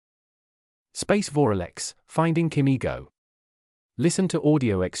Space Voralex, Finding Kimiko. Listen to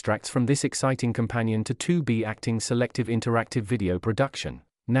audio extracts from this exciting companion to 2B acting selective interactive video production,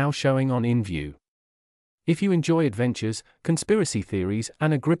 now showing on InView. If you enjoy adventures, conspiracy theories,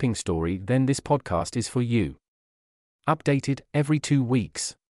 and a gripping story, then this podcast is for you. Updated every 2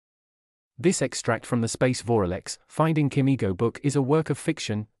 weeks. This extract from the Space Voralex, Finding Kimiko book is a work of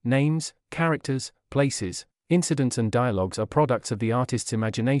fiction. Names, characters, places, incidents and dialogues are products of the artist's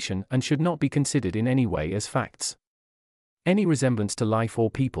imagination and should not be considered in any way as facts. Any resemblance to life or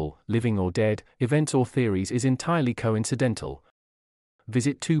people, living or dead, events or theories is entirely coincidental.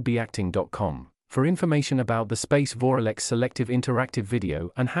 Visit 2beacting.com for information about the Space Voralex selective interactive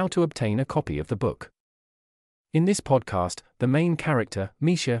video and how to obtain a copy of the book. In this podcast, the main character,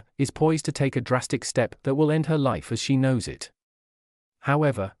 Meisha, is poised to take a drastic step that will end her life as she knows it.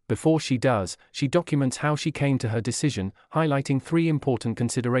 However, before she does, she documents how she came to her decision, highlighting 3 important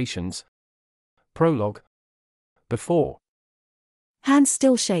considerations. Prologue. Before. Hands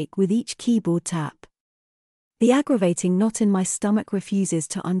still shake with each keyboard tap. The aggravating knot in my stomach refuses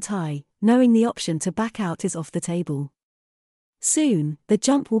to untie, knowing the option to back out is off the table. Soon, the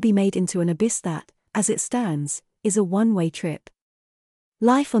jump will be made into an abyss that, as it stands, is a one-way trip.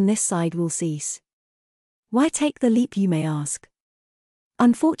 Life on this side will cease. Why take the leap, you may ask?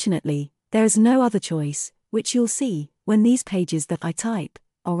 Unfortunately, there is no other choice, which you'll see when these pages that I type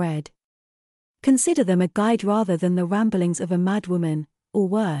are read. Consider them a guide rather than the ramblings of a madwoman, or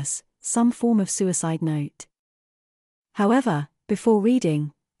worse, some form of suicide note. However, before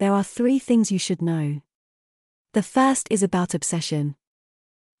reading, there are 3 things you should know. The first is about obsession.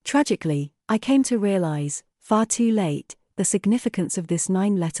 Tragically, I came to realize, far too late, the significance of this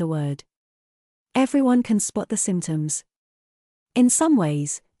 9-letter word. Everyone can spot the symptoms. In some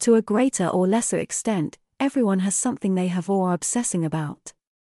ways, to a greater or lesser extent, everyone has something they have or are obsessing about.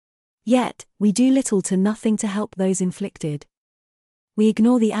 Yet, we do little to nothing to help those inflicted. We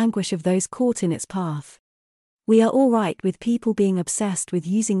ignore the anguish of those caught in its path. We are all right with people being obsessed with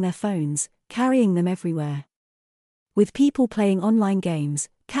using their phones, carrying them everywhere. With people playing online games,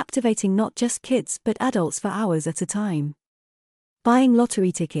 captivating not just kids but adults for hours at a time. Buying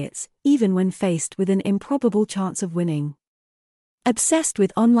lottery tickets, even when faced with an improbable chance of winning. Obsessed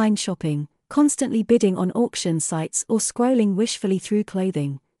with online shopping, constantly bidding on auction sites or scrolling wishfully through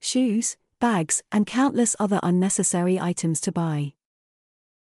clothing, shoes, bags, and countless other unnecessary items to buy.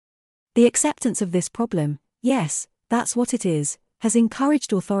 The acceptance of this problem, yes, that's what it is, has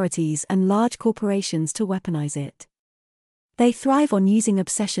encouraged authorities and large corporations to weaponize it. They thrive on using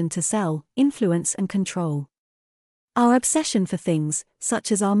obsession to sell, influence, and control. Our obsession for things,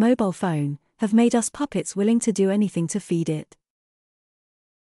 such as our mobile phone, have made us puppets willing to do anything to feed it.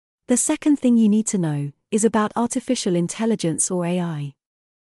 The second thing you need to know is about artificial intelligence or AI.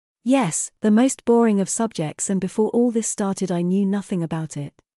 Yes, the most boring of subjects, and before all this started I knew nothing about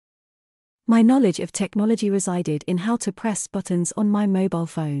it. My knowledge of technology resided in how to press buttons on my mobile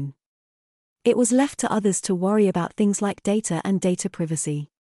phone. It was left to others to worry about things like data and data privacy.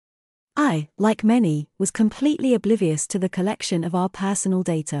 I, like many, was completely oblivious to the collection of our personal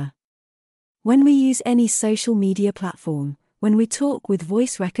data. When we use any social media platform, when we talk with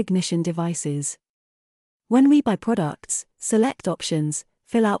voice recognition devices, when we buy products, select options,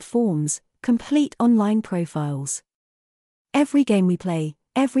 fill out forms, complete online profiles. Every game we play,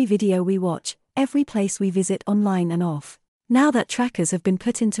 every video we watch, every place we visit online and off. Now that trackers have been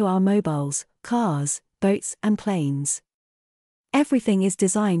put into our mobiles, cars, boats, and planes. Everything is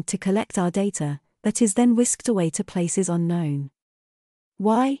designed to collect our data, that is then whisked away to places unknown.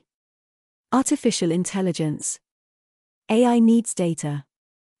 Why? Artificial intelligence. AI needs data.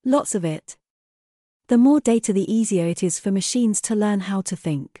 Lots of it. The more data, the easier it is for machines to learn how to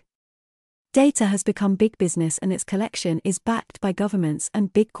think. Data has become big business, and its collection is backed by governments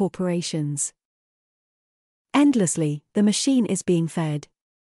and big corporations. Endlessly, the machine is being fed,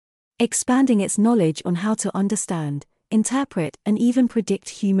 expanding its knowledge on how to understand, interpret, and even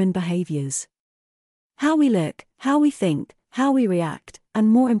predict human behaviors. How we look, how we think, how we react, and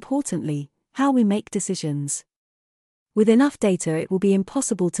more importantly, how we make decisions. With enough data, it will be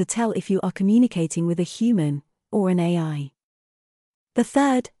impossible to tell if you are communicating with a human or an AI. The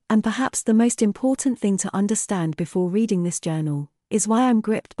third, and perhaps the most important thing to understand before reading this journal, is why I'm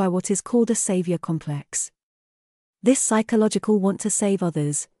gripped by what is called a savior complex. This psychological want to save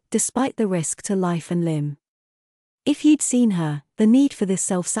others, despite the risk to life and limb. If you'd seen her, the need for this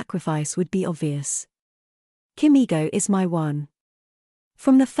self-sacrifice would be obvious. Kimiko is my one.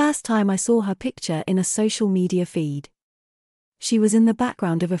 From the first time I saw her picture in a social media feed. She was in the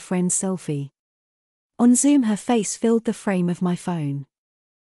background of a friend's selfie. On Zoom, her face filled the frame of my phone.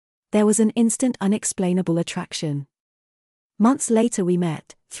 There was an instant unexplainable attraction. Months later we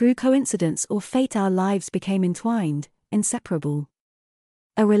met. Through coincidence or fate our lives became entwined, inseparable.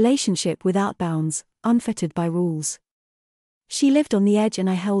 A relationship without bounds, unfettered by rules. She lived on the edge and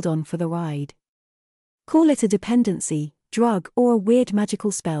I held on for the ride. Call it a dependency, drug, or a weird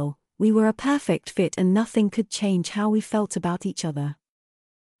magical spell, we were a perfect fit and nothing could change how we felt about each other.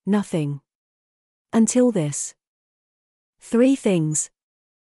 Nothing. Until this. 3 things.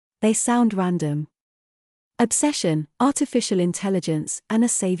 They sound random. Obsession, artificial intelligence, and a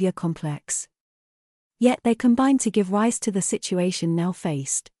savior complex. Yet they combine to give rise to the situation now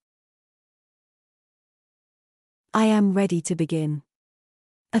faced. I am ready to begin.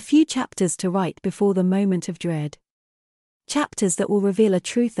 A few chapters to write before the moment of dread. Chapters that will reveal a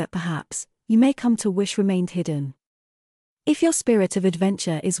truth that perhaps you may come to wish remained hidden. If your spirit of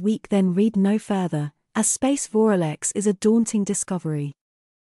adventure is weak, then read no further, as Space Voralex is a daunting discovery.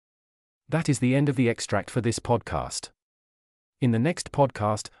 That is the end of the extract for this podcast. In the next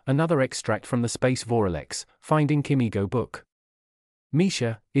podcast, another extract from the Space Voralex, Finding Kimiko book.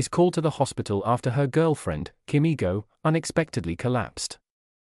 Meisha is called to the hospital after her girlfriend, Kimiko, unexpectedly collapsed.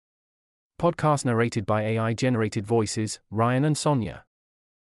 Podcast narrated by AI-generated voices, Ryan and Sonia.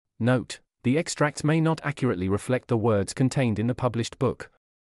 Note: the extracts may not accurately reflect the words contained in the published book.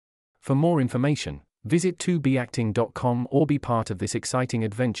 For more information, visit 2beacting.com or be part of this exciting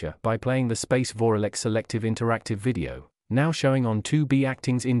adventure by playing the Space Voralex selective interactive video, now showing on 2B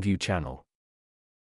Acting's InView channel.